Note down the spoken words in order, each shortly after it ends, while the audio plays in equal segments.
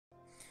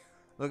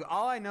Look,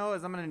 all I know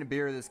is I'm gonna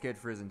beer this kid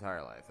for his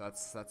entire life.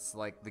 That's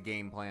like the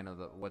game plan of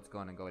what's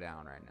going to go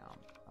down right now.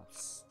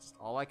 That's just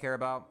all I care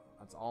about.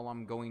 That's all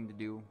I'm going to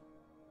do.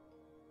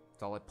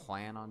 That's all I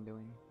plan on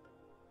doing.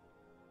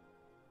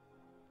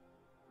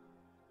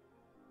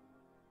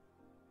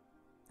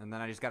 And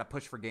then I just gotta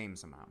push for games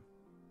somehow.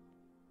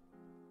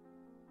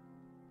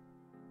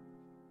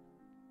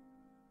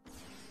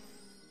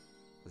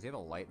 Does he have a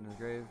light in his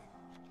grave?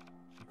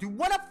 Dude,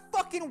 what a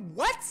fucking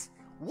what?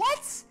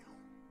 What?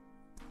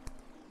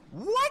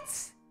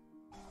 What?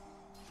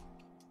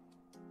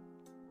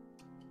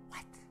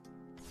 What?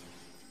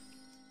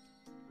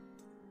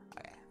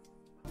 Okay.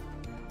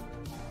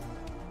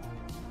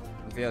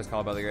 If he has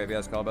called by the grave, he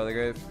has called by the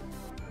grave.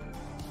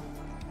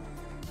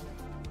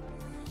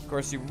 Of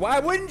course you. Why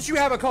wouldn't you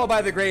have a call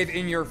by the grave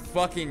in your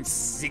fucking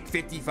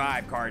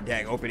 55 card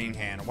deck opening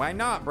hand? Why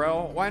not,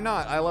 bro? Why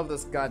not? I love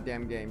this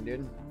goddamn game,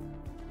 dude.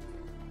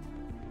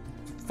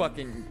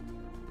 Fucking.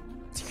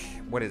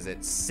 What is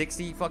it?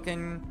 60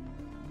 fucking.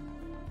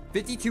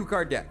 52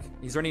 card deck.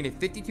 He's running a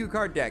 52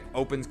 card deck.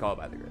 Opens call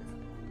by the grave.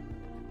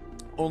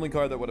 Only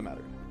card that would have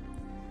mattered.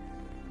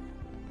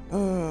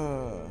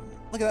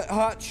 Look at that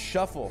hot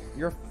shuffle.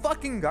 You're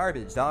fucking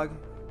garbage, dog.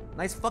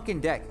 Nice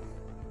fucking deck.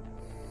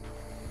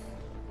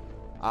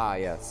 Ah,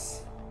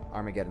 yes.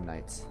 Armageddon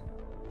Knights.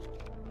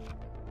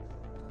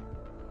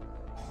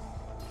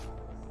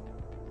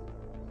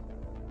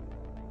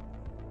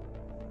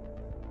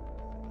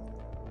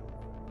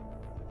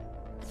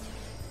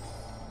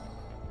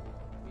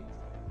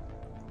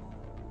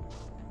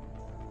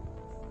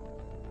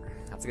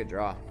 That's a good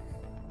draw.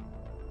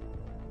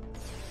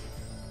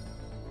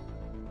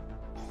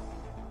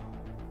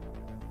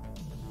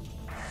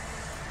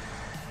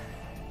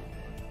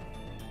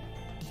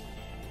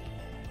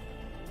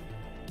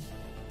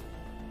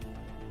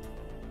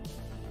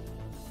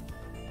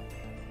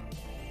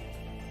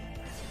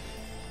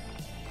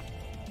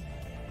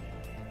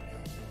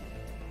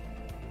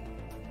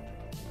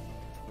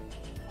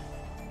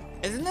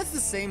 Isn't this the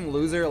same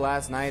loser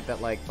last night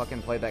that like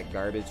fucking played that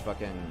garbage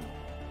fucking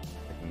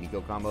like Miko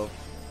combo? Or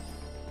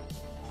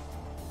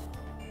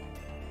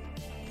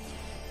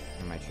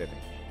am I tripping?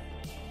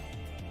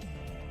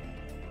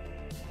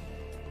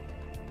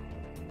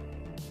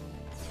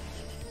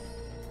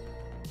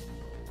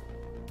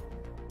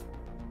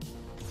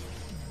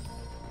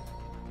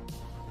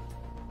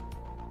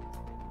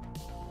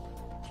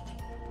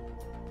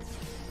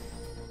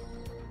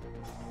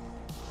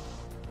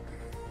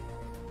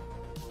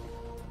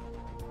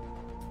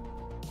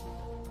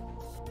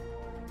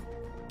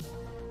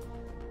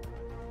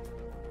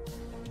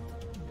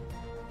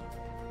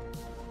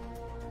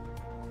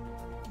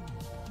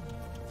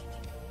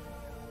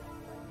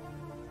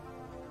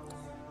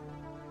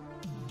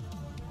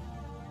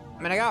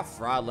 I mean, I got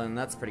Fraudlin.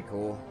 That's pretty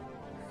cool.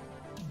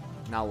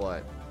 Now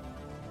what?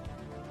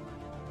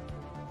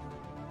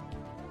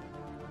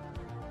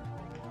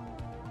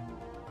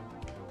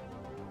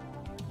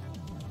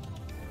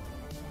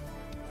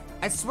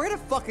 I swear to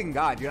fucking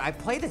God, dude, I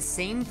play the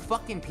same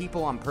fucking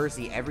people on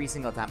Percy every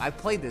single time. I've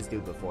played this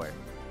dude before.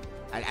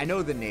 I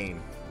know the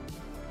name.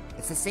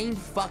 It's the same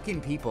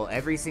fucking people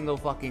every single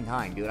fucking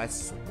time, dude. I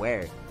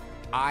swear.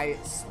 I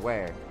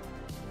swear.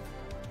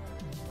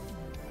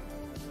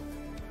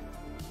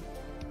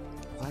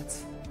 What?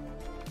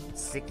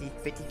 50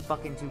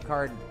 fucking 2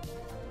 card.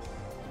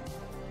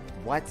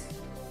 What?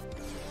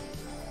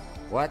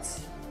 What?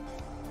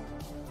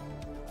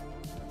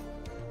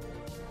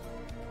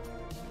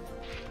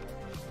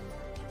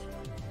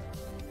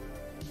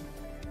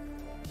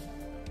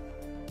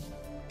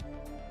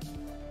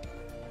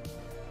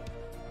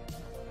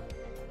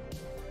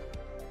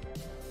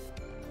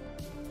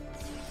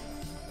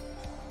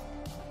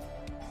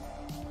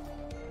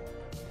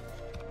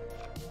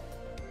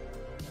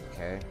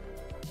 Okay.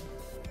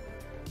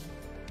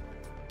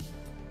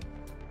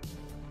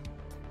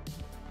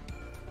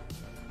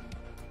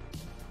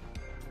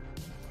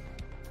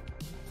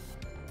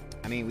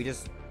 I mean, we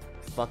just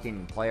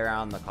fucking play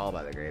around the call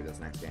by the grave this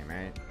next game,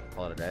 right?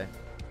 Call it a day.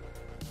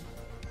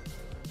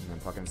 And then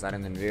fucking sign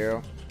in the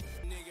video.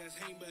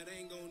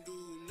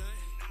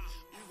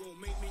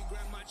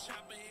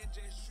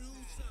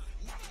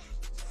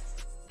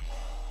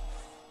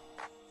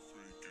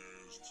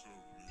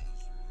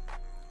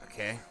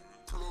 Okay.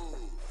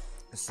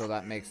 So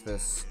that makes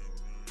this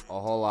a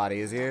whole lot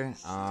easier.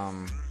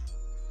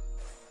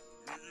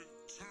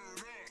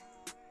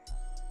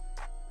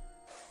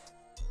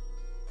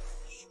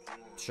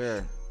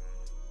 Sure.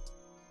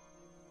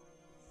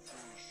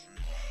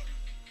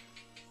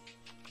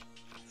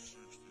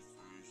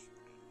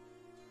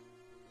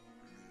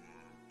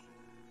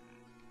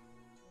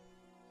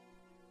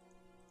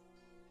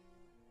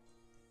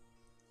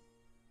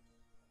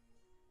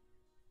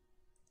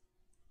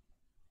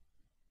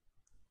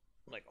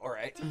 Like, all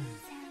right.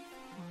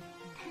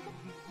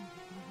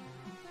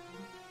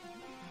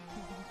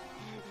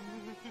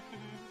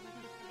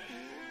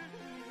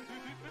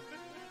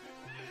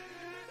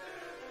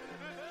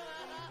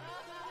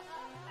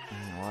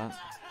 What?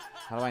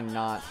 How do I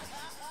not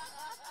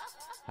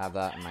have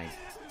that in my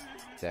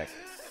deck.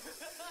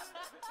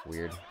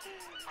 Weird. Are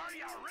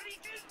you ready,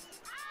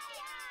 kids?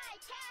 Aye,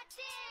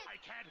 Captain! I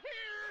can't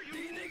hear you.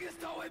 These niggas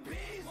throwing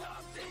bees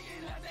up,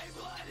 thinking that they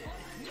blooded.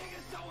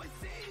 Niggas throwing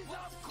seeds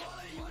up,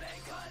 calling you they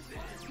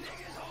cousins.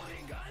 Niggas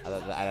holding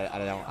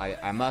guns.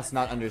 I must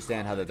not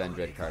understand how the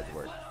Vendread cards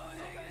work.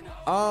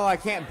 Oh, I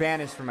can't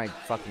banish from my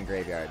fucking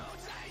graveyard.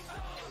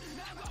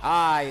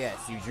 Ah, yes,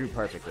 you drew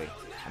perfectly.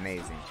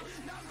 Amazing.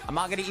 I'm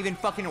not gonna even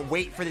fucking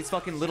wait for this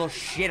fucking little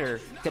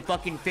shitter to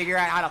fucking figure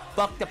out how to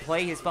fuck to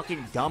play his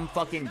fucking dumb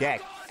fucking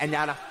deck and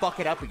now to fuck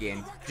it up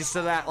again just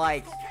so that,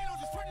 like,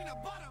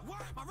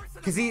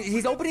 because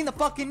he's opening the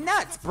fucking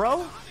nuts,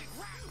 bro.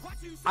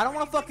 I don't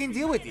want to fucking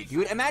deal with it,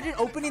 dude. Imagine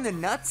opening the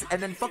nuts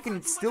and then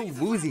fucking still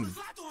losing.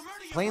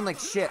 Playing like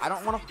shit. I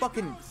don't want to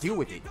fucking deal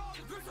with it.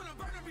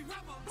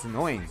 It's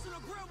annoying.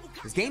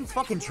 This game's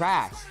fucking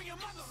trash.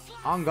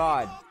 On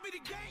God.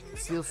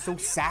 This feels so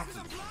sacky.